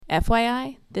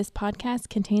FYI, this podcast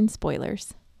contains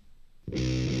spoilers.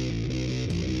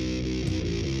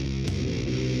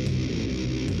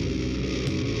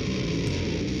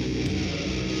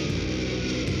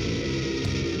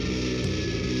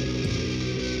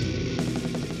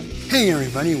 Hey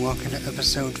everybody, welcome to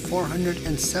episode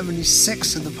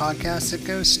 476 of the podcast that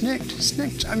goes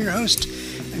Snicked. I'm your host,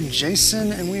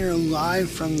 Jason, and we are live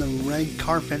from the red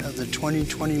carpet of the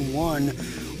 2021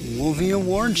 Wolvie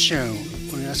Award Show.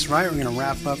 Well, that's right, we're going to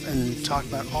wrap up and talk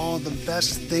about all the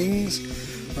best things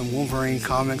from Wolverine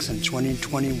comics in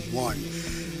 2021.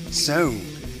 So,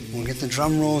 we'll get the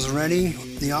drum rolls ready,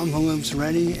 the envelopes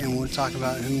ready, and we'll talk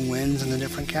about who wins in the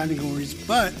different categories.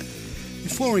 But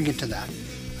before we get to that,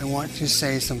 I want to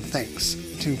say some thanks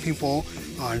to people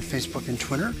on Facebook and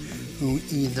Twitter who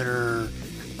either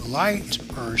liked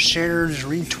or shared,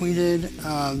 retweeted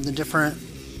the different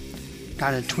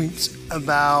kind of tweets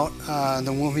about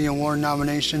the Wolvie Award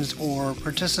nominations, or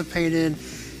participated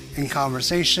in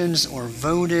conversations or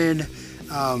voted.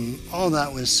 All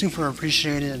that was super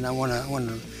appreciated, and I want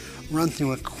to run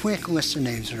through a quick list of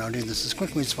names, and I'll do this as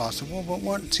quickly as possible, but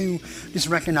want to just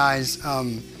recognize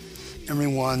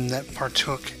everyone that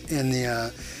partook in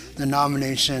the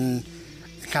nomination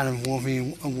kind of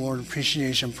Wolvie Award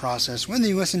appreciation process. Whether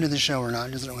you listen to the show or not,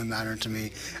 it doesn't really matter to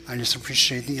me. I just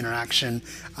appreciate the interaction,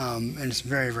 and it's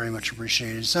very, very much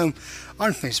appreciated. So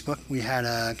on Facebook, we had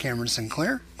Cameron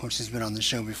Sinclair. Of course, he's been on the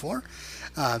show before.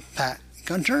 Pat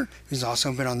Gunter, who's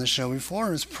also been on the show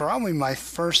before, is probably my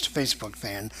first Facebook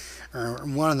fan, or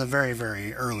one of the very,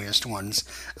 very earliest ones.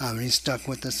 He's stuck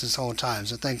with us this whole time,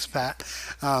 so thanks, Pat.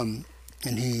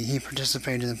 And he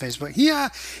participated in Facebook.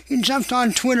 He jumped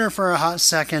on Twitter for a hot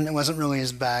second. It wasn't really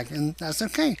his bag, and that's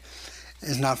okay.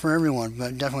 It's not for everyone,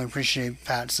 but definitely appreciate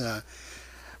Pat's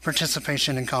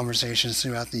participation in conversations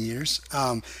throughout the years.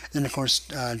 Then, of course,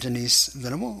 Denise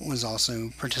Venable was also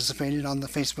participated on the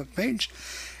Facebook page.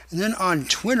 And then on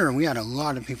Twitter, we had a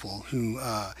lot of people who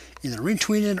either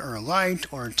retweeted or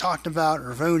liked or talked about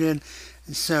or voted.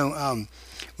 So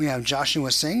we have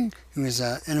Joshua Singh, who is,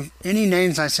 and if any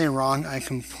names I say wrong, I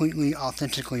completely,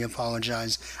 authentically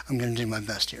apologize. I'm going to do my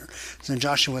best here. So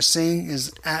Joshua Singh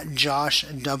is at Josh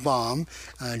Dabom,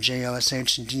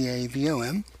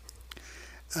 JOSHDABOM.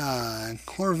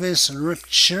 Corvus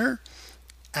Richter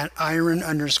at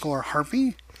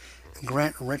Iron_Harpy.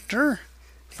 Grant Richter,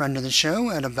 friend of the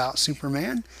show, at About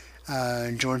Superman.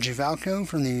 Georgie Valco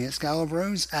from the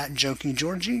Excalibros at Jokey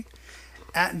Georgie.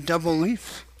 At Double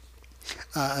Leaf.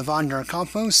 Evander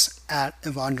Campos at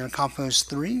Evander Campos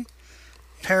 3.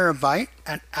 Parabyte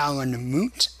at Alan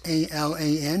Moot,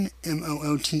 ALANMOOTE.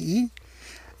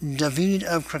 David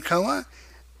of Krakoa.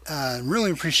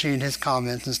 Really appreciate his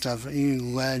comments and stuff. He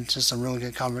led to some really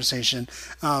good conversation.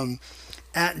 At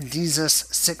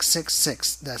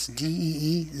Deezus666. That's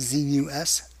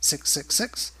DEEZUS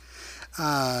 666.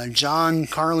 John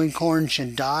Carly Corn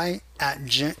Should Die at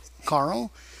Gent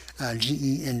Carl.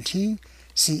 GENTCARL.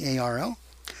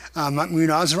 Mahmoud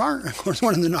Azrar, of course,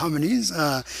 one of the nominees,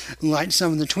 liked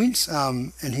some of the tweets,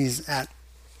 and he's at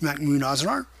Mahmoud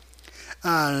Azrar.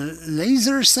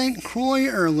 Laser St. Croix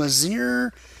or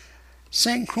Lazier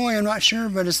St. Croix, I'm not sure,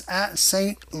 but it's at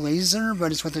St. Laser,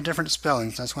 but it's with a different spelling,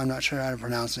 so that's why I'm not sure how to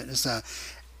pronounce it. It's at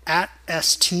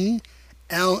STLAZHAR.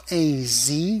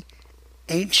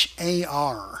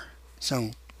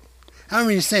 So,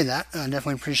 however you say that, I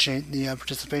definitely appreciate the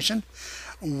participation.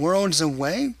 Worlds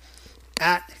Away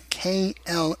at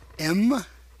KLMCINTYRE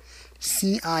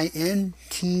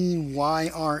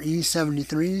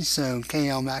 73, so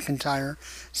KL McIntyre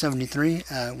 73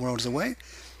 at Worlds Away.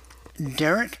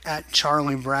 Derek at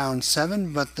Charlie Brown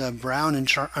 7, but the Brown in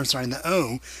the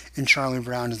O in Charlie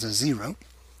Brown is a 0.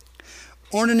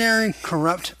 Ordinary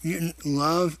Corrupt Mutant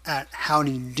Love at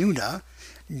Howdy Duda,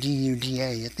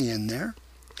 DUDA at the end there.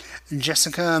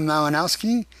 Jessica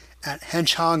Malinowski at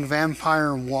Hedgehog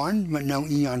Vampire 1, but no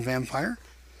E on Vampire.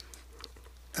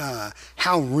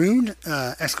 How Rude,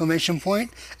 exclamation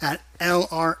point, at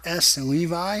LRS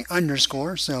Levi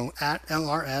 _, so at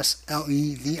LRS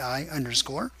LEVI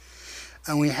 _.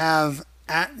 And we have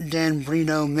at Dan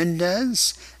Brito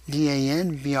Mendez,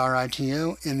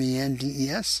 DANBRITO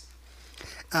MENDES.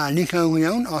 Nico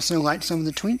Leone also liked some of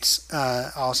the tweets,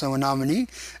 also a nominee,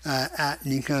 at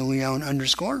Nico Leone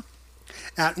 _.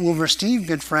 At Wolver Steve,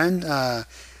 good friend.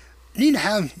 Need to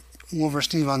have Wolver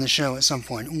Steve on the show at some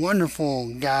point.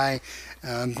 Wonderful guy,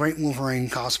 great Wolverine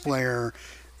cosplayer,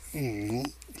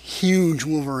 huge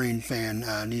Wolverine fan.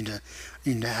 Need to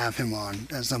have him on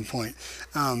at some point.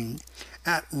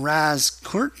 At Raz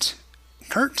Kurt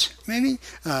maybe,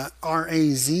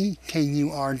 RAZKURDT.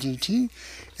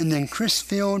 and then Chris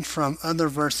Field from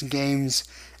Otherverse Games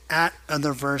at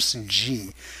Otherverse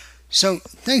G. So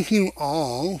thank you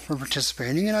all for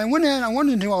participating, and I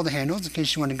wanted to do all the handles in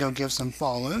case you want to go give some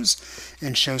follows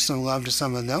and show some love to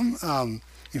some of them.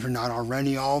 If you're not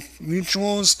already all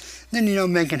mutuals,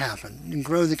 then make it happen and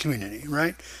grow the community,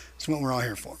 right? That's what we're all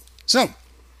here for. So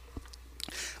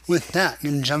with that, I'm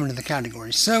going to jump into the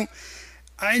categories. So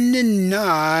I did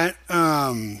not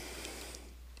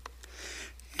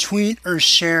tweet or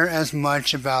share as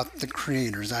much about the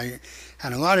creators. I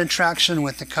had a lot of traction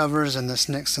with the covers and the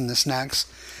snicks and the snacks.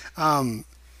 And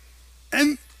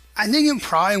I think it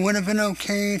probably would have been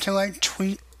okay to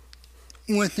tweet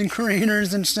with the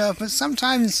creators and stuff, but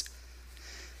sometimes,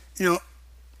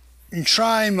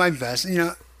 try my best.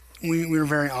 We're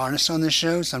very honest on this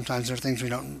show. Sometimes there are things we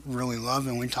don't really love,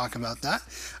 and we talk about that.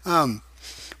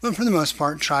 But for the most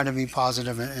part, try to be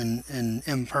positive and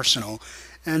impersonal.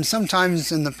 And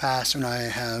sometimes in the past, when I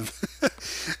have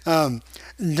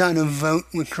done a vote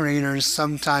with creators,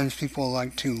 sometimes people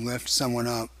like to lift someone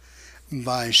up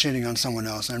by shitting on someone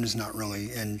else. I'm just not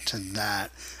really into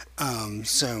that.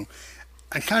 So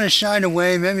I kind of shied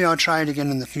away. Maybe I'll try it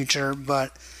again in the future.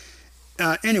 But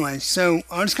anyway, so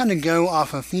I'll just kind of go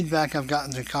off of feedback I've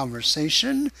gotten through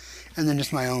conversation, and then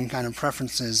just my own kind of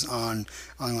preferences on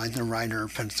the writer,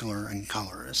 penciler, and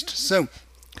colorist. So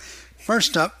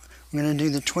first up, I'm going to do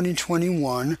the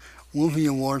 2021 Wolvie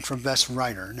Award for Best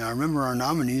Writer. Now remember, our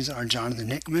nominees are Jonathan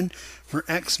Hickman for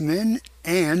X-Men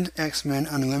and X-Men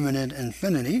Unlimited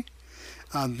Infinity,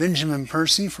 Benjamin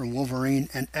Percy for Wolverine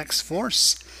and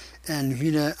X-Force, and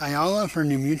Vita Ayala for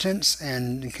New Mutants,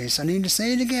 and in case I need to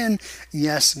say it again,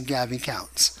 yes, Gabby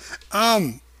counts.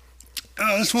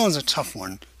 This one was a tough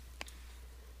one,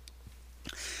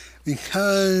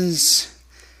 because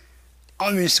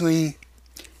obviously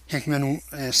Hickman,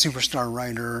 a superstar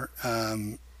writer,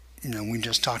 we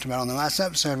just talked about on the last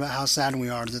episode about how sad we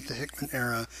are that the Hickman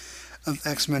era of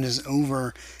X-Men is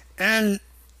over, and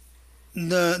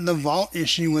the Vault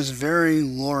issue was very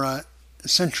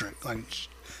Laura-centric,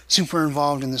 super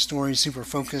involved in the story, super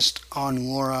focused on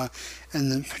Laura,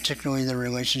 and particularly the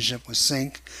relationship with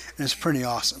Synch, and it's pretty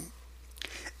awesome.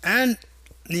 And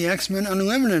the X-Men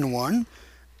Unlimited one,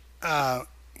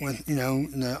 with,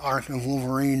 the arc of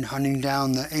Wolverine hunting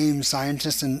down the AIM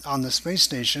scientists on the space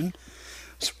station,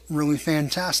 it's really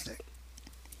fantastic.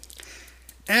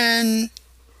 And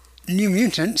New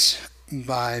Mutants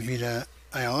by Vita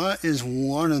Ayala is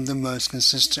one of the most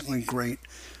consistently great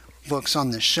books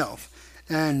on this shelf.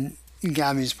 And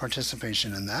Gabby's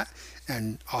participation in that,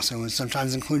 and also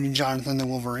sometimes including Jonathan the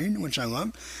Wolverine, which I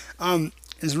love,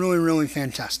 is really, really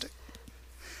fantastic.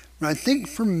 But I think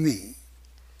for me,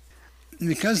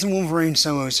 because the Wolverine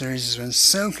solo series has been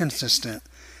so consistent,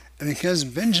 and because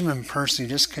Benjamin Percy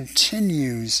just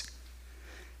continues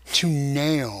to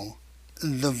nail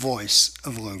the voice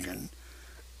of Logan.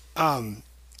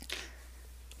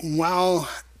 While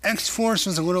X-Force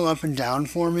was a little up and down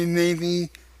for me,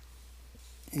 maybe,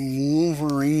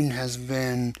 Wolverine has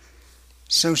been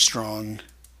so strong.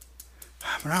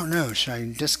 But I don't know, should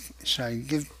I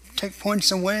take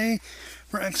points away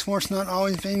for X-Force not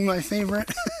always being my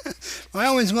favorite? I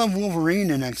always love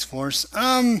Wolverine and X-Force.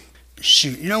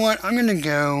 Shoot, you know what? I'm going to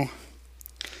go,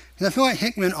 because I feel like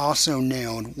Hickman also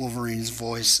nailed Wolverine's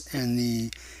voice in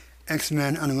the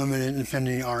X-Men Unlimited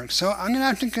Infinity arc. So I'm going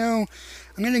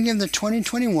to give the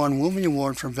 2021 Wolvie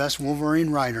Award for Best Wolverine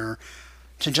Writer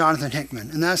to Jonathan Hickman.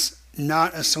 And that's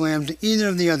not a slam to either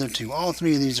of the other two. All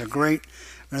three of these are great.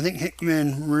 But I think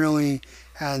Hickman really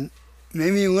had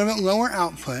maybe a little bit lower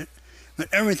output,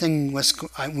 but everything we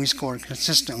scored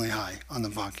consistently high on the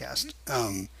podcast.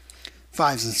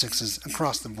 5s and 6s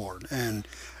across the board, and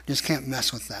just can't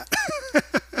mess with that.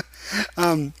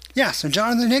 So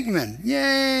Jonathan Hickman,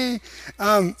 yay!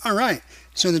 Alright,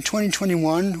 so the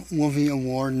 2021 Wolvie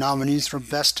Award nominees for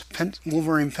Best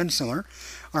Wolverine Penciler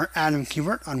are Adam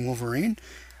Kubert on Wolverine,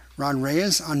 Rod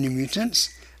Reyes on New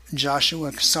Mutants,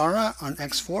 Joshua Cassara on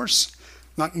X-Force,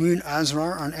 Mahmoud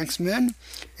Asrar on X-Men,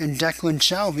 and Declan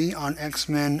Shalvey on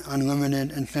X-Men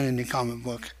Unlimited Infinity comic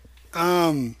book.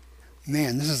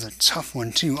 Man, this is a tough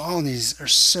one too. All these are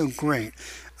so great.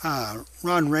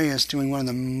 Rod Reyes doing one of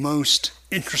the most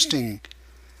interesting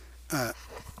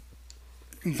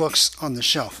books on the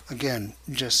shelf. Again,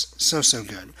 just so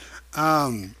good.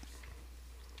 Of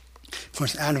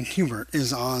course, Adam Kubert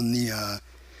is on the,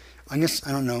 I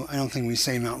don't think we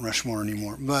say Mount Rushmore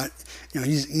anymore, but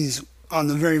he's on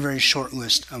the very, very short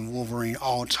list of Wolverine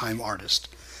all-time artists,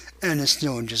 and is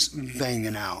still just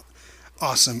banging out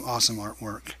awesome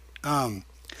artwork.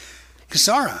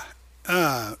 Cassara,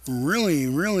 really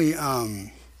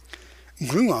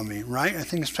grew on me, right? I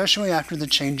think especially after the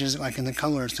changes, like in the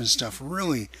colors and stuff,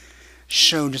 really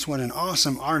showed just what an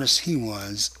awesome artist he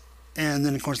was. And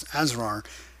then, of course, Azrar,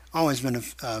 always been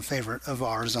a favorite of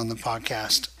ours on the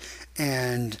podcast.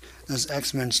 And those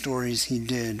X-Men stories he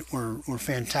did were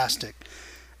fantastic.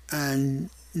 And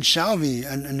Shelby,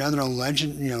 another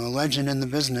legend, a legend in the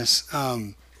business.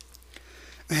 Man,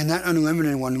 that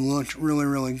Unlimited one looked really,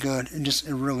 really good. It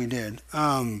really did.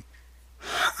 I'm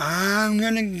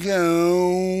gonna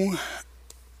go.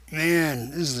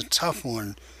 Man, this is a tough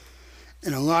one.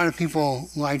 And a lot of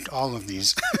people liked all of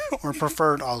these or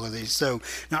preferred all of these. So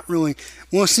not really.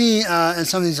 We'll see in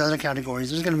some of these other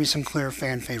categories. There's going to be some clear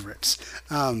fan favorites.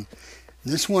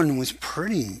 This one was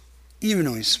pretty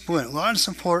evenly split. A lot of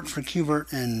support for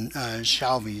Kubert and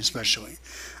Shelby especially.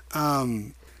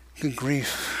 Good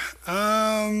grief.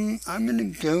 I'm going to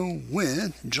go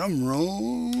with, drum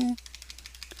roll.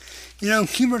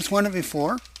 Kubert's won it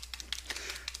before.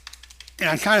 And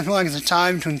I kind of feel like it's a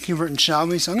tie between Kubert and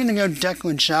Shelby, so I'm going to go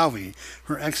Declan Shelby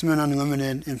for X-Men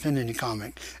Unlimited Infinity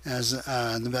Comic as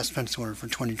the best penciler for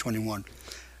 2021.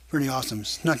 Pretty awesome.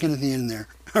 Snuck in at the end there.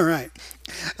 All right.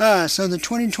 So the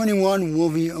 2021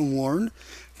 Wolvie Award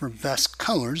for Best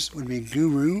Colors would be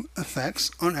Guru Effects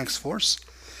on X-Force,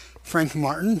 Frank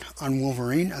Martin on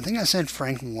Wolverine. I think I said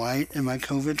Frank White in my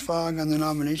COVID fog on the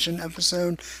nomination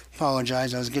episode.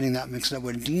 Apologize, I was getting that mixed up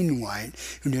with Dean White,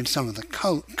 who did some of the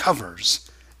covers.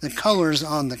 The colors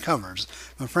on the covers.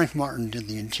 But Frank Martin did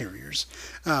the interiors.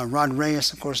 Rod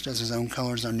Reyes, of course, does his own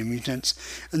colors on New Mutants.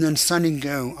 And then Sonny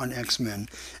Go on X-Men.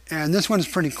 And this one's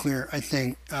pretty clear, I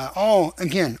think. All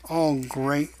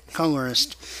great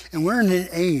colorists. And we're in an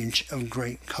age of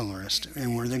great colorists,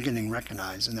 and where they're getting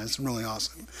recognized, and that's really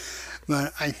awesome.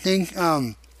 But I think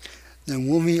the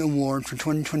Wolvie Award for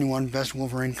 2021 Best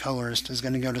Wolverine Colorist is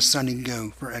going to go to Sonny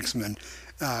Go for X-Men.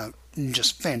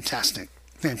 Just fantastic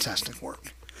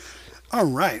work. All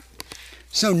right.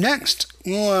 So next,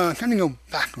 we'll kind of go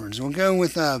backwards. We'll go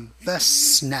with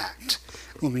Best Snacked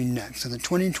will be next. So the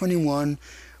 2021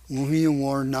 Wolvie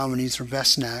Award nominees for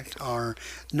Best Snacked are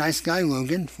Nice Guy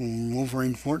Logan from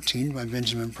Wolverine 14 by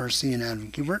Benjamin Percy and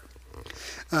Adam Kubert.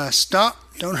 Stop,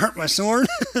 Don't Hurt My Sword,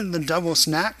 the Double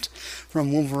Snacked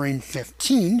from Wolverine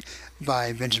 15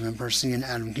 by Benjamin Percy and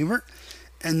Adam Kubert.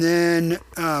 And then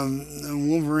the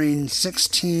Wolverine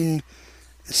 16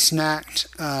 Snacked,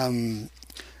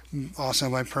 also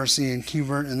by Percy and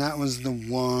Kubert, and that was the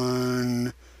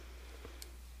one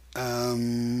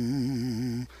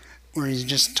where he's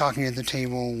just talking at the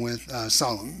table with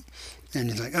Solomon, and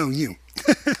he's like, "Oh, you."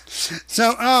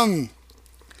 So,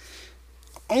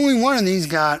 only one of these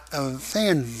got a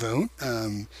fan vote.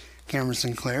 Cameron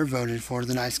Sinclair voted for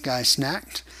the Nice Guy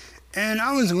Snacked, and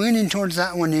I was leaning towards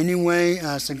that one anyway.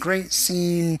 It's a great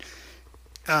scene.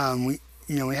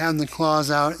 We have the claws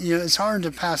out. It's hard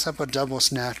to pass up a double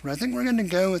snacked, but I think we're going to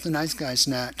go with the Nice Guy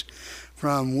Snacked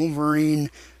from Wolverine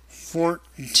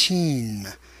 14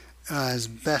 as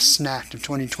Best Snacked of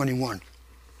 2021.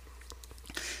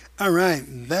 All right,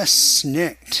 Best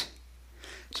Snicked.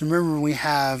 So remember, we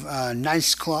have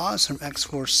Nice Claws from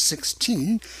X-Force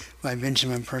 16 by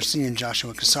Benjamin Percy and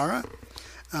Joshua Cassara.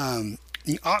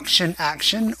 The Auction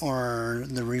Action, or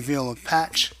the Reveal of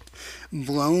Patch,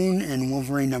 Blown in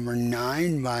Wolverine number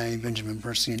 9 by Benjamin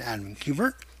Percy and Adam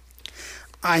Kubert.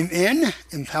 I'm In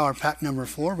Power Pack number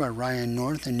 4 by Ryan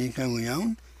North and Nico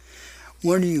Leone.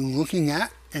 What Are You Looking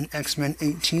At in X-Men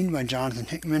 18 by Jonathan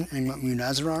Hickman and Mahmoud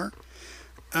Azrar.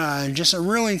 Just a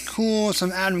really cool,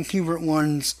 some Adam Kubert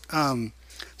ones, some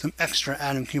extra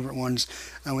Adam Kubert ones.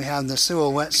 We have the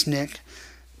Silhouette Snick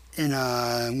in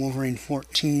Wolverine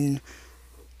 14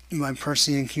 by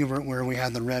Percy and Kubert, where we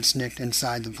have the red snick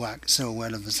inside the black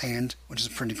silhouette of his hand, which is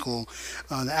pretty cool.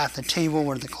 At the table,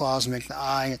 where the claws make the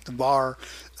eye at the bar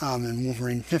in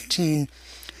Wolverine 15.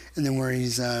 And then where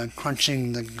he's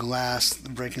crunching the glass,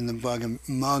 breaking the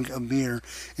mug of beer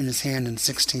in his hand in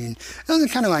 16. Those are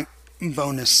kind of like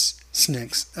bonus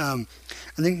snicks. I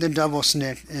think the double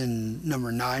snick in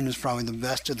number 9 was probably the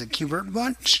best of the Kubert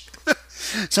bunch.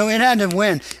 So it had to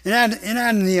win. It had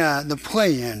the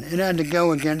play-in. It had to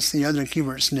go against the other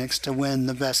Kubert snicks to win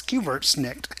the best Kubert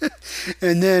snicked.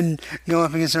 And then go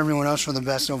up against everyone else for the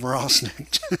best overall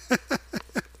snicked.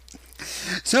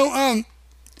 So,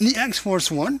 the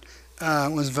X-Force one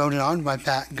was voted on by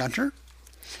Pat Gunter.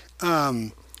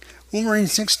 Wolverine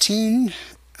 16,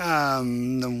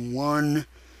 the one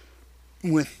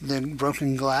with the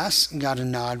broken glass, got a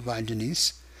nod by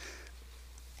Denise.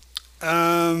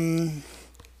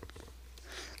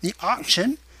 The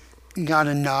Auction got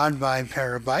a nod by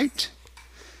Parabyte.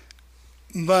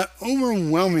 But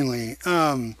overwhelmingly,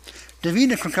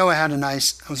 David Krakoa had I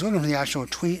was looking for the actual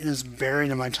tweet and it's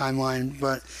buried in my timeline,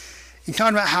 but he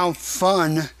talked about how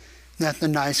fun that the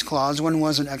Nice Claws one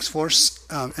was in X-Force,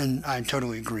 and I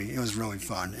totally agree. It was really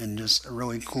fun and just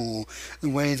really cool. The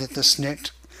way that the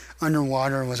Snikt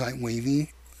underwater was like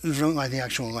wavy. It was really like the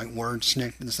actual like word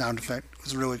Snikt, the sound effect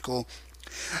was really cool.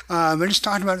 But just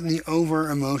talked about the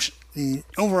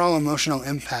overall emotional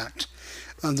impact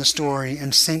of the story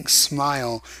and Sync's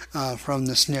smile from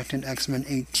the Snikt in X-Men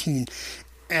 18.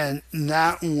 And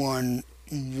that one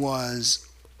was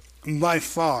by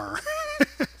far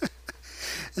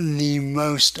the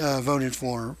most voted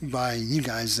for by you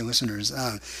guys, the listeners.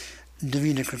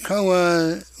 Davida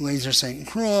Krakoa, Laser St.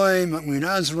 Croix, Mahmoud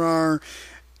Asrar.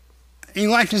 He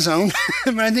liked his own,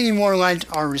 but I think he more liked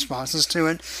our responses to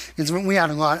it. Because we had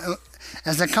a lot,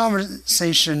 as the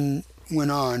conversation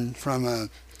went on from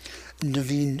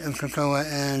David of Krakoa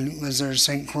and Laser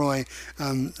St. Croix,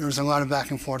 there was a lot of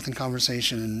back and forth in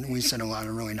conversation, and we said a lot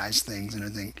of really nice things, and I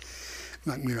think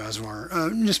Mahmoud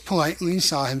Asrar just politely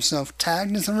saw himself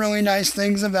tagged in some really nice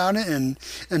things about it and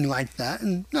liked that.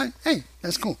 And hey,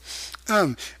 that's cool.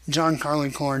 John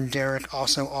Carlincorn, Derek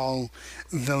also all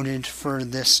voted for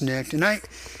this Snikt. And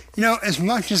as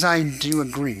much as I do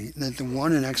agree that the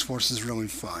one in X-Force is really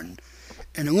fun,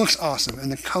 and it looks awesome,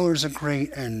 and the colors are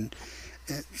great, and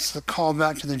it's the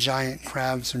callback to the giant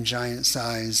crabs from Giant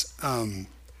Size.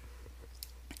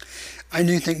 I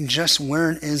do think just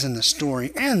where it is in the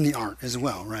story, and the art as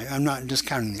well, right? I'm not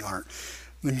discounting the art,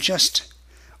 but just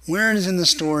where it is in the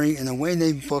story and the way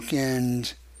they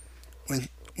bookend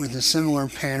with a similar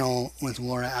panel with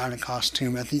Laura out of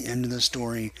costume at the end of the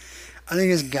story, I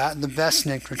think it's got the best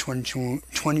Snikt for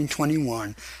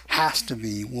 2021 has to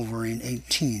be Wolverine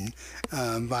 18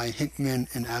 by Hickman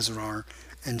and Azarar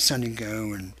and Sunny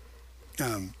Go, and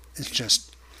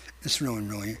it's really,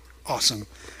 really awesome.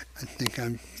 I think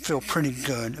I feel pretty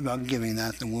good about giving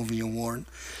that the Wolvie Award.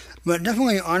 But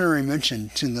definitely honorary mention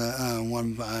to the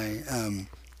one by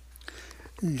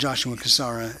Joshua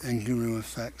Cassara and Guru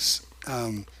Effects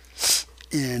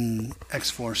in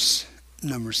X-Force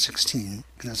number 16,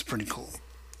 because that's pretty cool.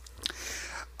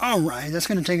 Alright, that's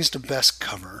going to take us to Best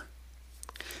Cover.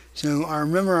 So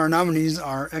remember our nominees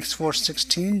are X-Force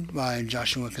 16 by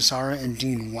Joshua Cassara and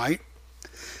Dean White.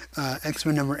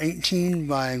 X-Men number 18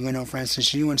 by Leno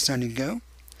Francis Yu and Sunny Go.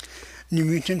 New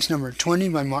Mutants number 20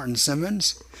 by Martin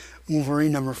Simmons.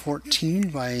 Wolverine number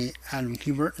 14 by Adam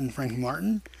Kubert and Frank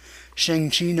Martin.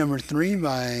 Shang-Chi number 3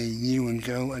 by Yu and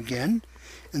Go again.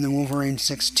 And then Wolverine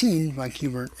 16 by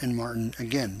Kubert and Martin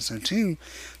again. So two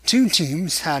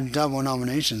teams had double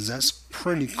nominations. That's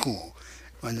pretty cool.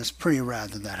 And it's pretty rad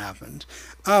that happened.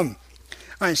 Alright,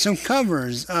 so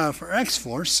covers for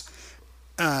X-Force.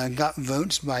 Got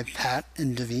votes by Pat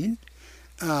and David.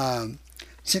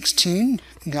 16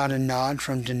 got a nod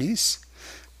from Denise.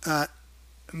 So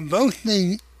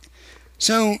David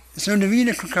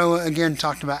Krakoa again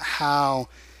talked about how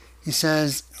he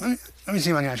says, let me see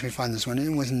if I can actually find this one. It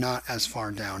was not as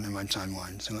far down in my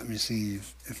timeline, so let me see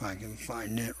if I can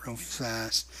find it real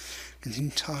fast. Because he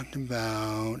talked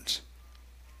about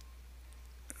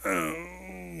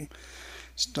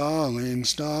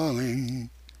stalling.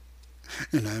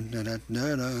 He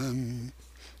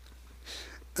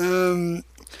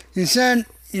said,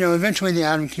 eventually the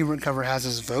Adam Kubert cover has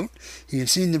his vote. He had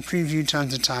seen the preview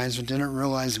tons of times, but didn't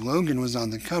realize Logan was on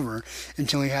the cover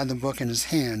until he had the book in his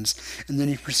hands, and then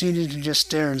he proceeded to just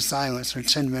stare in silence for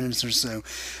 10 minutes or so.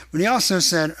 But he also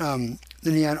said that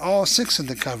he had all 6 of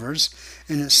the covers,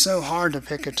 and it's so hard to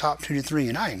pick a top 2 to 3,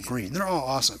 and I agree. They're all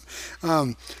awesome.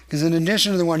 Because in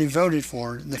addition to the one he voted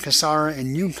for, the Cassara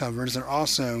and Yu covers are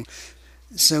also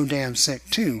so damn sick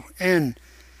too. And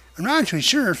I'm not actually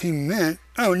sure if he meant...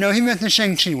 Oh, no, he meant the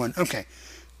Shang-Chi one. Okay.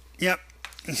 Yep.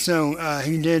 So,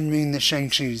 he did mean the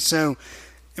Shang-Chi. So,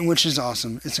 which is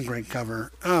awesome. It's a great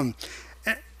cover. Thank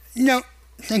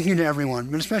you to everyone,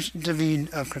 but especially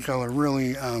David of Krakoa,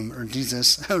 really, or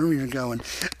Jesus, however you're going,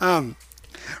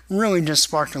 really just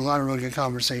sparked a lot of really good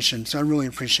conversation. So I really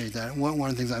appreciate that. One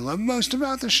of the things I love most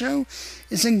about the show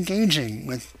is engaging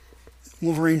with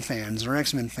Wolverine fans or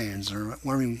X-Men fans or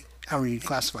however you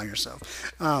classify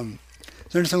yourself.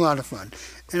 So it's a lot of fun.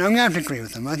 And I'm going to have to agree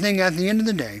with them. I think at the end of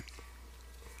the day,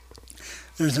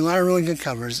 there's a lot of really good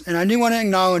covers. And I do want to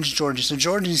acknowledge Georgie. So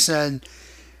Georgie said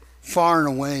far and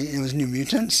away it was New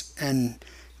Mutants. And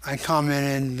I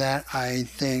commented that I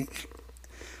think,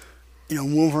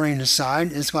 Wolverine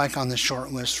aside, it's like on the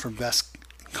short list for best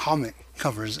comic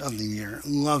covers of the year.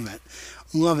 Love it.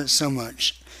 Love it so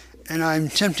much. And I'm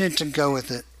tempted to go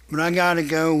with it, but I gotta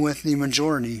go with the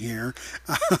majority here.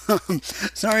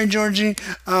 Sorry, Georgie.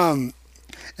 And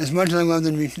as much as I love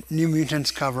the New Mutants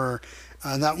cover,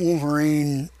 that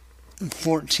Wolverine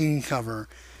 14 cover,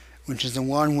 which is the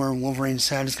one where Wolverine's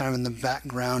head is kind of in the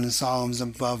background and Solemn's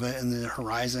above it, and the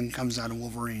horizon comes out of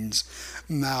Wolverine's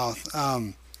mouth.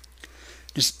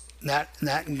 Just that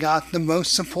got the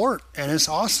most support, and it's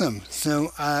awesome.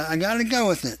 So I got to go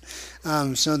with it.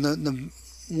 So the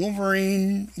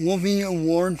Wolvie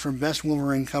Award for Best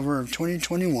Wolverine Cover of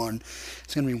 2021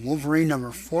 is going to be Wolverine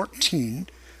number 14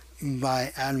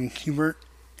 by Adam Kubert,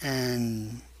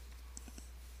 and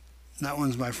that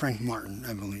one's by Frank Martin,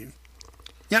 I believe.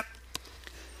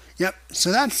 Yep.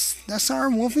 So that's our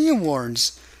Wolvie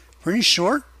Awards. Pretty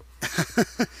short,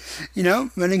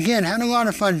 but again, had a lot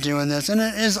of fun doing this, and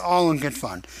it is all in good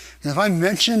fun. And if I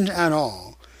mentioned at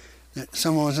all that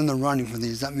someone was in the running for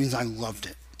these, that means I loved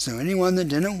it. So anyone that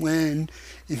didn't win,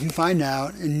 if you find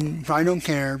out, and you probably don't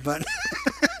care, but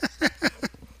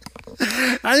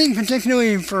I think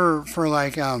particularly for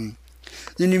like the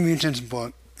New Mutants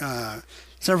book,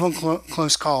 several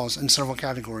close calls in several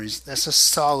categories. That's a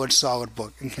solid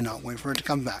book, and cannot wait for it to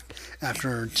come back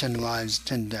after 10 lives,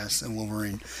 10 deaths of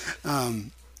Wolverine.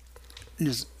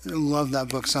 Just love that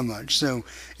book so much. So,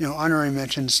 honorary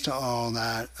mentions to all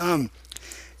that. A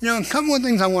couple of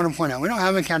things I want to point out. We don't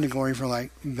have a category for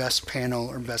like best panel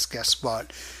or best guest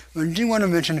spot, but I do want to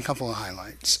mention a couple of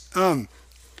highlights.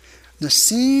 The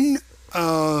scene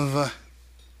of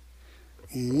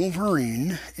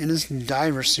Wolverine in his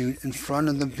diver suit in front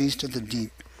of the Beast of the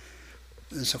Deep,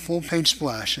 it's a full-page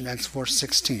splash in X-Force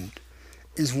 16,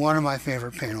 is one of my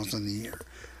favorite panels of the year.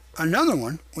 Another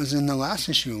one was in the last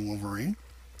issue of Wolverine,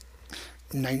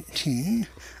 19,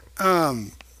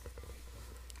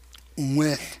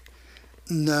 with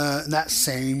that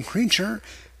same creature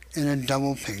in a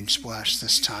double-page splash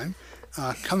this time,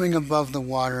 Coming Above the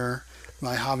Water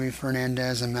by Javi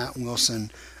Fernandez and Matt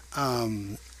Wilson,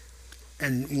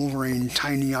 and Wolverine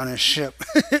tiny on a ship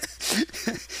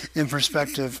in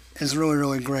perspective is really,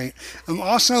 really great. I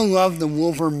also love the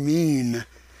Wolverine.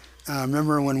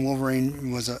 Remember when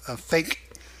Wolverine was a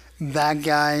fake bad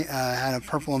guy, had a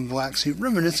purple and black suit,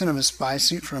 reminiscent of a spy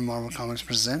suit from Marvel Comics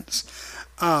Presents.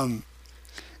 And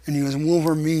he was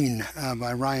Wolverine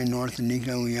by Ryan North and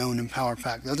Nico Leone in Power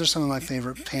Pack. Those are some of my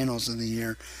favorite panels of the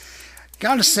year.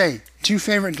 Gotta say, two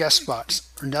favorite guest spots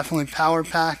are definitely Power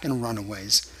Pack and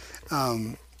Runaways.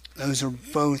 Those are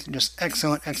both just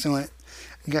excellent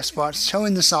guest spots,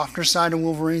 showing the softer side of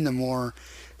Wolverine, the more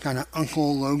kind of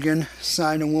Uncle Logan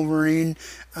side of Wolverine.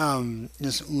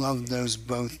 Just love those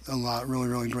both a lot. Really,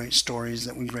 really great stories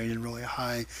that we graded really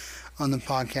high on the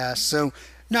podcast. So,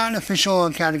 not official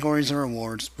categories or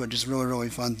awards, but just really, really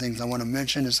fun things I want to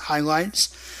mention as highlights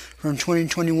from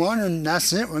 2021, and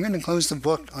that's it. We're going to close the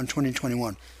book on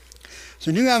 2021.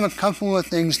 So, I do have a couple of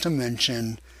things to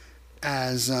mention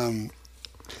as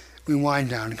we wind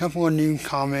down. A couple of new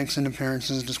comics and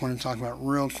appearances I just want to talk about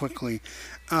real quickly.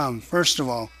 First of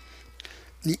all,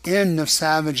 the end of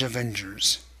Savage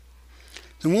Avengers.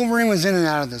 The Wolverine was in and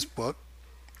out of this book,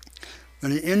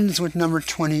 but it ends with number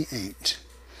 28.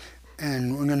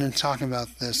 And we're going to talk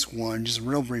about this one just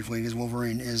real briefly because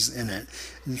Wolverine is in it.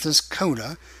 This is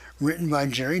Coda, written by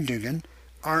Jerry Dugan,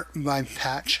 art by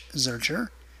Patch Zurcher,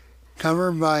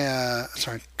 colors by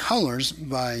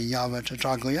Yava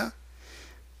Tattaglia,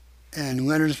 and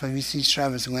letters by V.C.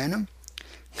 Travis Lanham.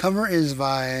 Cover is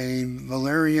by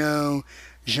Valerio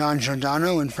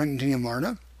Giangiordano and Frank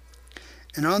Diamarta.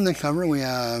 And on the cover we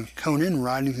have Conan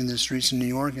riding through the streets of New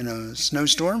York in a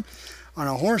snowstorm on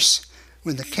a horse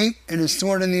with a cape and his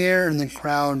sword in the air, and the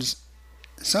crowds,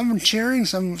 some cheering,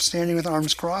 some standing with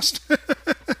arms crossed.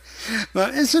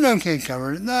 But it's an okay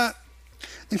cover. The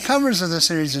covers of the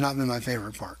series have not been my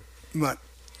favorite part. But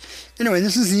anyway,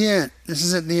 this is the end. This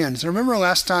is at the end. So remember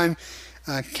last time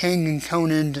Kang and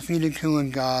Conan defeated Kulan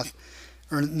Goth,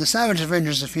 or the Savage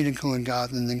Avengers defeated Kulan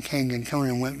Goth, and then Kang and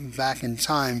Conan went back in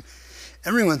time.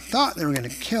 Everyone thought they were going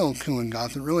to kill Kulan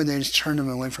Goth, but really they just turned him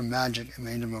away from magic and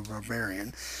made him a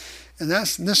barbarian. And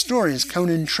this story is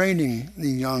Conan trading the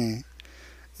young,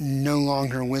 no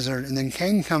longer wizard. And then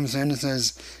Kang comes in and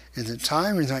says, "Is it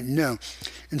time?" And he's like, "No."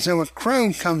 And so a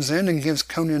crow comes in and gives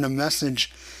Conan a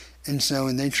message. And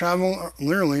so they travel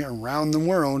literally around the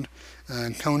world,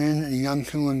 Conan and young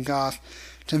Kulan Goth,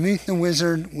 to meet the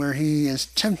wizard where he is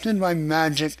tempted by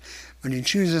magic, but he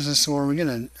chooses a sword. We get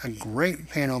a great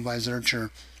panel by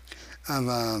Zurcher of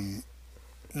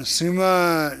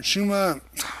Shuma,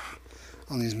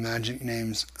 all these magic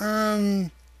names.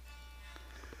 Shuma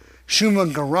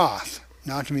Garoth,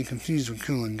 not to be confused with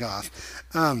Kulan Goth,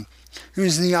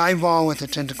 who's the eyeball with the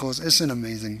tentacles. It's an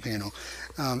amazing panel.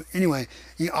 Anyway,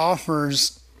 he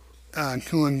offers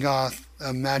Kulan Goth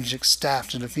a magic staff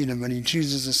to defeat him, but he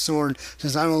chooses a sword,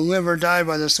 says, I will live or die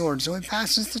by the sword. So he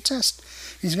passes the test.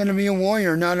 He's going to be a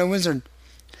warrior, not a wizard.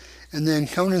 And then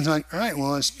Conan's like, all right,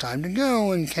 well, it's time to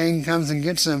go. And Kang comes and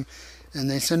gets him, and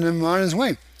they send him on his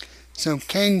way. So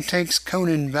Kang takes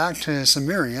Conan back to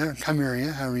Chimeria,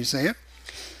 however you say it.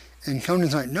 And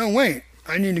Conan's like, no, wait,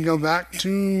 I need to go back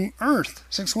to Earth,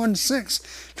 616,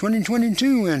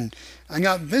 2022, and I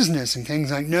got business. And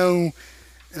Kang's like, no,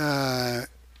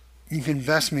 you can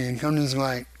best me. And Conan's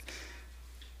like,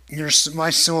 my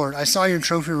sword, I saw your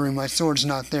trophy room, my sword's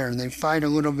not there. And they fight a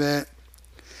little bit.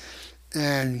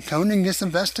 And Conan gets the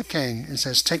best of Kang and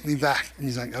says, take me back. And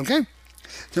he's like, okay.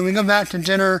 So we go back to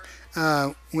dinner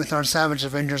with our Savage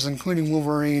Avengers, including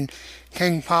Wolverine.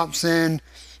 Kang pops in,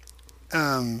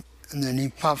 and then he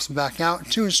pops back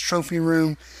out to his trophy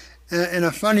room. In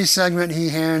a funny segment, he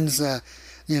hands the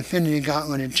Infinity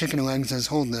Gauntlet and chicken legs, says,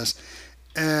 hold this.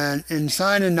 And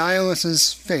inside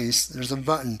Annihilus's face, there's a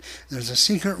button. There's a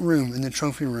secret room in the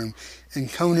trophy room,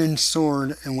 and Conan's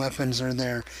sword and weapons are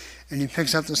there. And he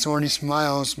picks up the sword and he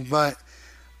smiles, but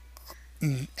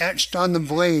etched on the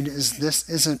blade is, this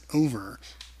isn't over.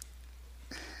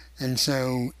 And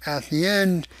so at the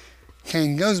end,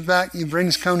 Kang goes back, he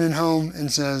brings Conan home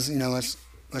and says,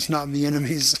 let's not be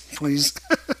enemies, please.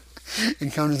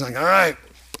 And Conan's like, all right.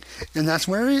 And that's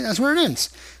where it ends.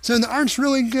 So the art's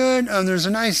really good. There's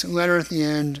a nice letter at the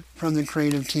end from the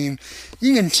creative team.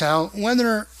 You can tell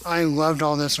whether I loved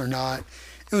all this or not.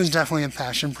 It was definitely a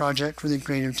passion project for the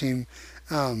creative team.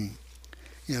 Dugan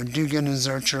and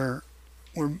Zurcher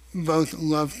were both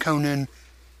love Conan.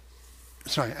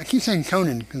 Sorry, I keep saying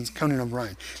Conan because Conan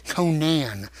O'Brien.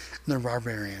 Conan, the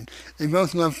Barbarian. They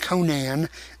both love Conan,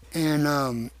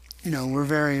 and we're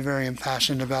very, very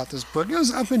impassioned about this book. It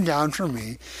was up and down for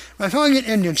me, but I felt like it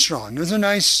ended strong. It was a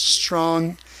nice,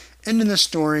 strong end of the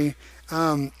story.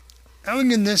 I would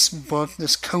give this book,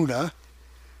 this coda,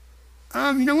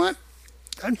 you know what?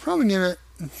 I'd probably give it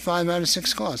 5 out of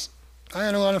 6 claws. I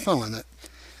had a lot of fun with it.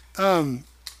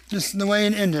 Just the way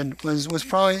it ended was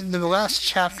probably the last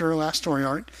chapter, last story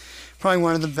arc, probably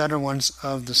one of the better ones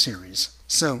of the series.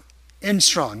 So, end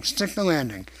strong, stick the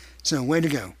landing. So, way to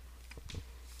go.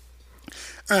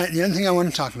 Alright, the other thing I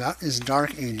want to talk about is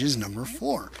Dark Ages number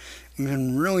 4. We've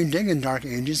been really digging Dark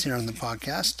Ages here on the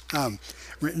podcast.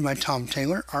 Written by Tom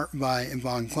Taylor, art by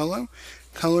Ivan Coelho,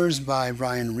 colors by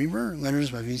Brian Reber,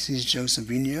 letters by VC's Joe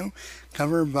Sabino,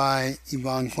 cover by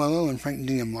Ivan Coelho and Frank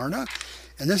Diamarta.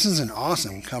 And this is an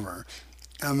awesome cover.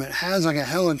 It has like a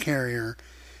helicarrier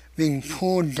being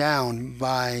pulled down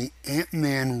by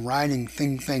Ant-Man riding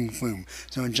Fing Fang Foom.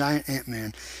 So a giant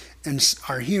Ant-Man. And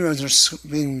our heroes are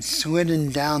being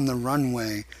slidden down the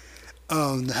runway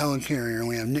of the helicarrier.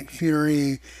 We have Nick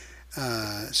Fury,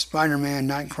 Spider-Man,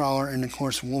 Nightcrawler, and of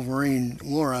course Wolverine,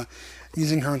 Laura,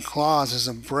 using her claws as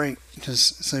a brake.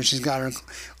 So she's got her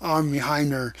arm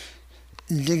behind her,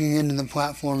 digging into the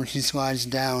platform, and she slides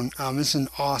down. It's an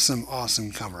awesome,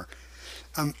 awesome cover.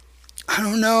 I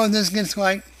don't know if this gets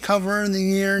like cover of the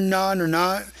year nod or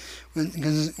not,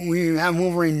 because we have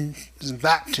Wolverine's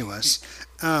back to us.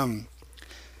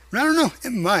 But I don't know,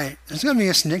 it might. There's going to be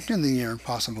a Snicked of the Year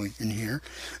possibly in here.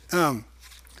 So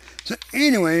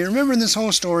anyway, remember this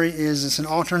whole story is it's an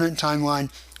alternate timeline,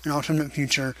 an alternate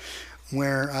future,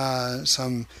 where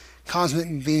some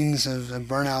cosmic beings have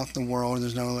burnt out the world.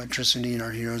 There's no electricity, and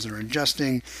our heroes are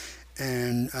adjusting.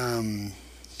 And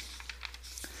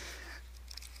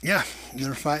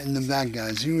they're fighting the bad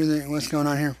guys. Who are they? What's going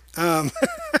on here? So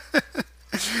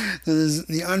there's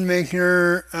the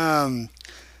Unmaker.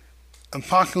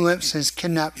 Apocalypse has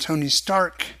kidnapped Tony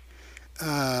Stark.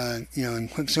 And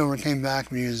Quicksilver came back,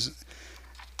 but he was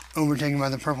overtaken by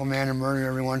the Purple Man and murdered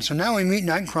everyone. So now we meet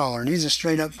Nightcrawler, and he's a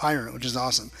straight-up pirate, which is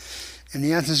awesome. And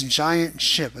he has this giant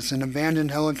ship. It's an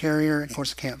abandoned helicarrier. Of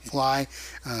course, it can't fly.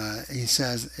 He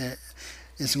says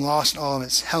it's lost all of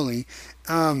its heli.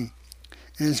 And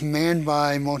it's manned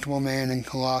by Multiple Man and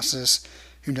Colossus,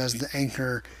 who does the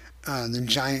anchor, the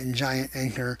giant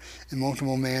anchor. And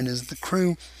Multiple Man is the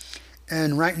crew.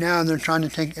 And right now, they're trying to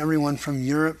take everyone from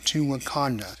Europe to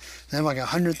Wakanda. They have like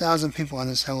 100,000 people on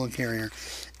this helicarrier.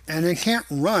 And it can't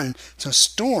run. So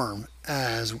Storm,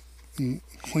 as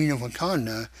Queen of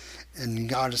Wakanda and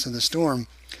Goddess of the Storm,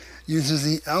 uses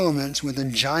the elements with a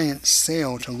giant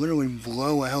sail to literally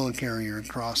blow a helicarrier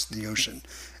across the ocean.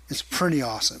 It's pretty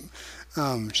awesome.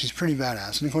 She's pretty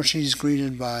badass. And of course, she's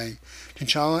greeted by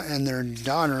T'Challa and their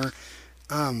daughter,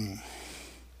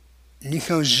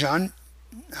 Nico Jean.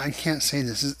 I can't say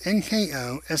this. It's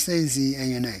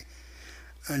Nkosazana.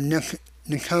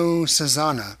 Nico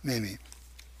Sazana, maybe.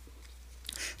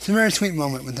 It's a very sweet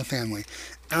moment with the family.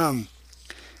 And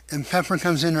And Pepper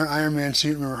comes in her Iron Man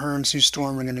suit, and her and Sue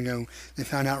Storm are going to go. They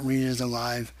found out Reed is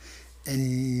alive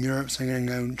in Europe, so they're going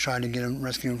to go try to get him,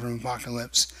 rescue him from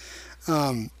Apocalypse.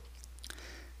 And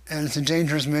it's a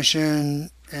dangerous mission,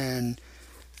 and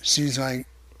she's like,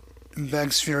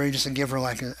 begs Fury just to give her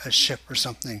like a ship or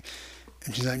something.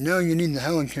 And she's like, no, you need the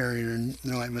helicarrier. And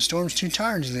they're like, but Storm's too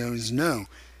tired. She goes, no.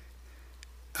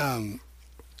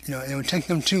 It would take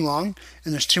them too long,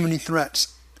 and there's too many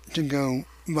threats to go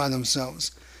by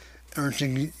themselves. Or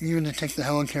even to take the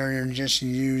helicarrier and just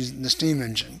use the steam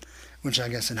engine, which I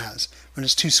guess it has. But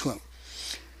it's too slow.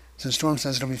 So Storm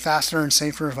says it'll be faster and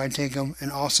safer if I take them.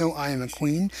 And also, I am a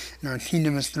queen, and our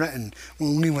kingdom is threatened. We'll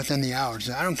leave within the hour.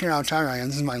 So I don't care how tired I am.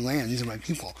 This is my land. These are my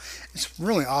people. It's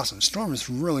really awesome. Storm is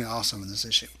really awesome in this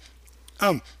issue.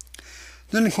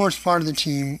 Then, of course, part of the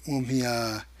team will be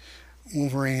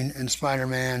Wolverine and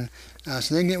Spider-Man.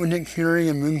 So they get with Nick Fury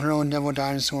and Moon Girl and Devil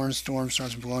Dinosaur, and Storm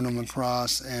starts blowing them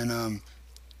across. And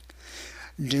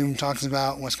Doom talks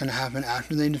about what's going to happen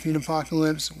after they defeat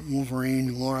Apocalypse.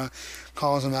 Wolverine, Laura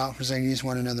calls them out for saying he just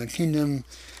want another kingdom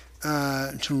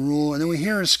to rule. And then we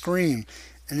hear a scream,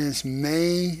 and it's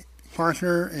May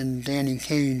Parker and Danny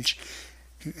Cage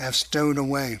have stowed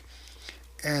away.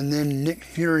 And then Nick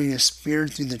Fury is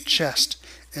speared through the chest,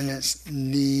 and it's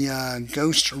the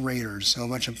Ghost Raiders, so a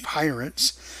bunch of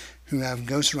pirates who have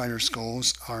Ghost Rider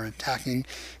skulls are attacking.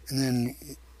 And then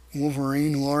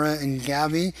Wolverine, Laura, and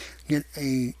Gabby get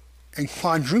a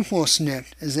quadruple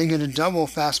snipped as they get a double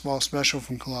fastball special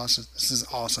from Colossus. This is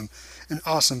awesome. An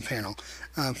awesome panel.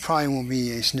 Probably will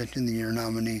be a Snipped in the Year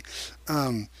nominee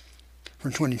for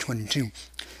 2022.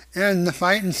 And the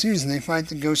fight ensues, and they fight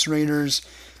the Ghost Raiders,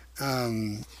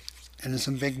 and it's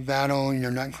a big battle.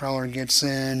 Nightcrawler gets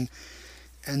in,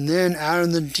 and then out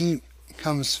of the deep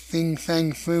comes Fing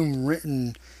Fang Foom,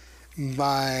 written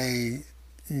by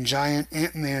giant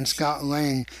Ant-Man Scott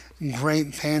Lang.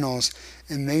 Great panels.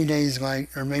 And May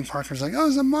Parker's like, oh,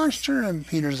 it's a monster. And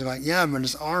Peter's like, yeah, but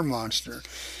it's our monster.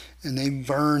 And they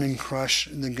burn and crush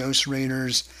the Ghost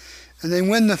Raiders. And they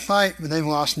win the fight, but they've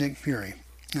lost Nick Fury.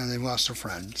 They've lost a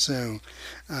friend. So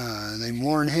they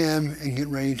mourn him and get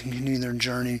ready to continue their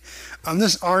journey.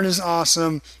 This art is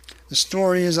awesome. The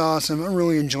story is awesome. I'm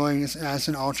really enjoying this as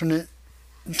an alternate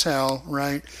tell,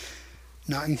 right?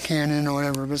 Not in canon or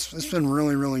whatever, but it's been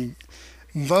really, really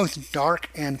both dark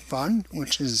and fun,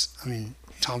 which is,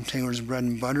 Tom Taylor's bread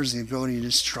and butter is the ability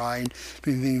to stride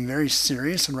between being very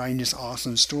serious and writing just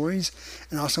awesome stories,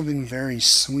 and also being very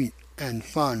sweet and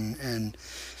fun and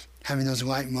having those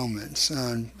light moments.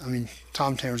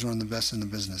 Tom Taylor's one of the best in the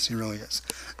business. He really is.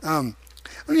 I'm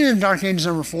going to give Dark Ages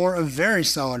number 4 a very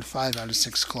solid 5 out of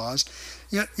 6 claws.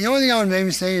 The only thing I would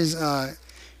maybe say is,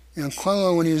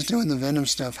 Quello, when he was doing the Venom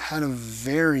stuff, had a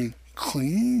very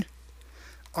clean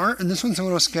art, and this one's a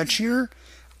little sketchier.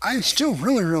 I still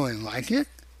really, really like it.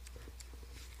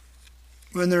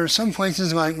 But there are some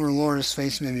places like where Laura's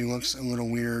face maybe looks a little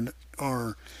weird,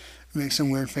 or makes some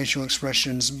weird facial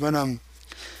expressions. But,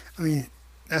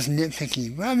 that's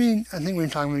nitpicky. But, I think when you're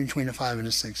talking between a 5 and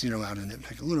a 6, you're allowed to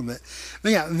nitpick a little bit.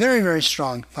 But, yeah, very, very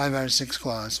strong 5 out of 6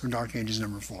 claws for Dark Ages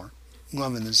number 4.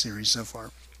 Loving this series so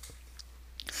far.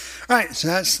 Alright,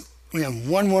 so we have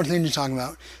one more thing to talk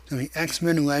about. It's going to be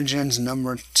X-Men Legends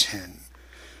number 10.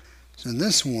 So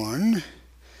this one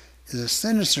is a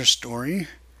Sinister story.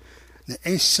 The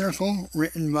Eighth Circle,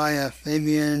 written by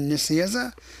Fabian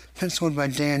Nicieza, penciled by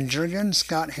Dan Jurgen.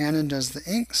 Scott Hannon does the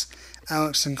inks.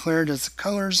 Alex Sinclair does the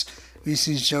colors.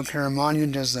 VC's Joe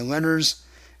Caramagna does the letters.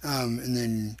 And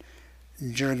then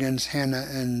Jurgens, Hanna,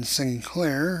 and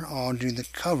Sinclair all do the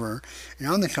cover. And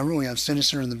on the cover we have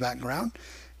Sinister in the background.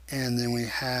 And then we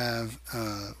have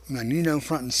Magneto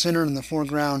front and center in the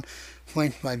foreground,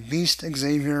 flanked by Beast,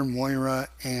 Xavier, Moira,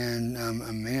 and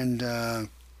Amanda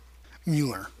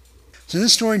Mueller. So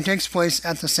this story takes place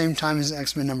at the same time as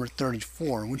X-Men number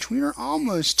 34, which we are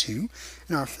almost to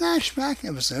in our flashback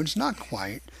episodes. Not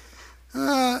quite.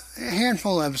 A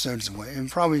handful of episodes away, and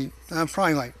probably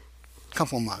like a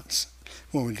couple months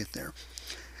before we get there.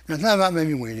 And I thought about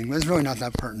maybe waiting, but it's really not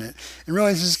that pertinent. And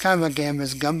really, this is kind of a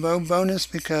Gambus Gumbo bonus,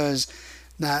 because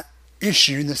that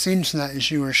issue, the scenes from that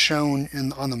issue are shown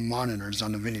on the monitors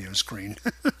on the video screen.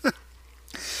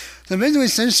 So basically,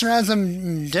 Sinister has a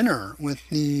dinner with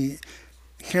the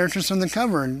characters from the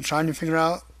cover and trying to figure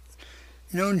out,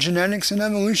 genetics and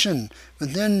evolution.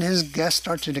 But then his guests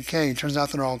start to decay. It turns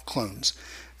out they're all clones.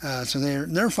 So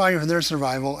they're fighting for their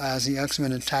survival as the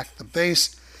X-Men attack the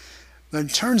base. But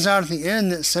it turns out at the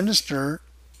end that Sinister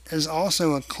is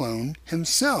also a clone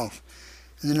himself.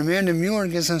 And then Amanda Mueller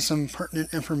gives him some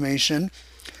pertinent information,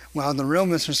 while the real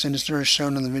Mr. Sinister is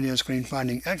shown on the video screen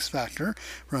finding X Factor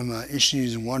from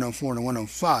issues 104 to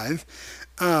 105.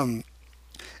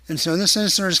 And so this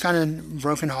Sinister is kind of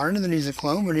brokenhearted that he's a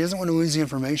clone, but he doesn't want to lose the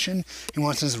information. He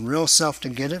wants his real self to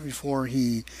get it before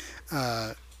he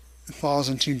falls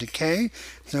into decay.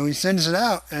 So he sends it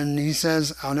out, and he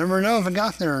says, I'll never know if it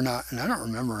got there or not. And I don't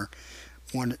remember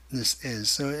what this is.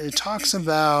 So it talks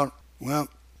about, well,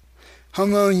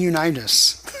 Homo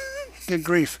unitus. Good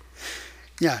grief.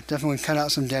 Yeah, definitely cut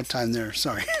out some dead time there.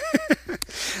 Sorry.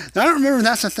 Now, I don't remember if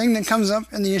that's a thing that comes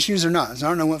up in the issues or not. So I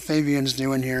don't know what Fabian's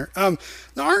doing here. The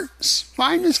art's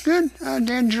fine. It's good.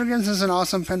 Dan Jurgens is an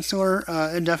awesome penciler.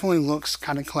 It definitely looks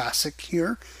kind of classic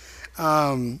here.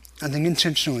 I think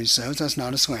intentionally so. That's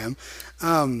not a slam.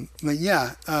 But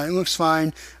yeah, it looks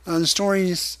fine. The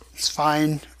story's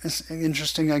fine. It's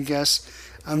interesting, I guess.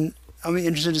 I'll be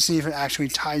interested to see if it actually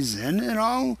ties in at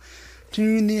all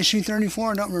to the issue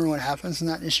 34. I don't remember what happens in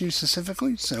that issue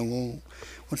specifically, so we'll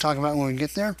talk about it when we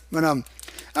get there. But I'm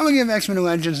gonna give X-Men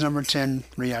Legends number 10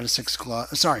 3 out of 6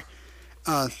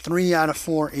 3 out of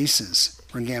 4 aces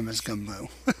for Gambit's Gumbo.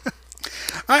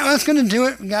 Alright, well, that's gonna do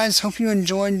it, guys. Hope you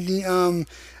enjoyed the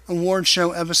award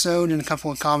show episode and a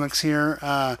couple of comics here.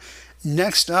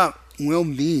 Next up will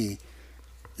be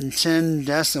 10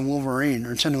 Deaths of Wolverine,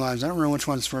 or 10 Lives. I don't remember which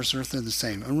one's first or if they're the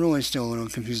same. I'm really still a little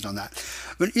confused on that.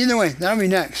 But either way, that'll be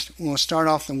next. We'll start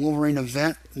off the Wolverine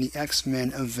event, the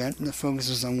X-Men event that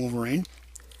focuses on Wolverine.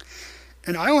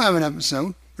 And I will have an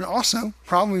episode, but also,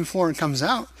 probably before it comes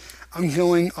out, I'm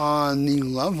going on the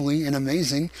lovely and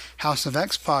amazing House of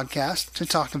X podcast to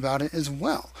talk about it as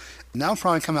well. And that'll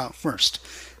probably come out first.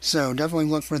 So definitely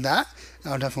look for that.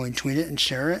 I'll definitely tweet it and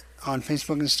share it on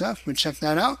Facebook and stuff, but check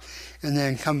that out. And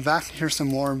then come back to hear some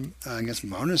more, I guess,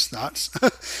 bonus thoughts.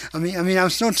 I mean, I'm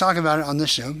still talking about it on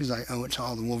this show because I owe it to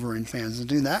all the Wolverine fans to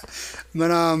do that. But,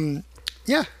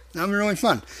 yeah, that'll be really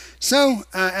fun. So,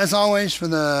 as always, for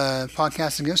the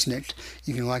podcast to go Snicked,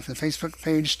 you can like the Facebook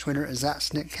page. Twitter is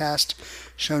 @SnickCast.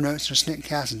 Show notes are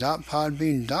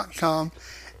snickcast.podbean.com.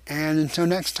 And until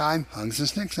next time, hugs and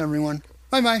snicks, everyone.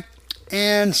 Bye-bye.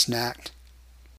 And snacked.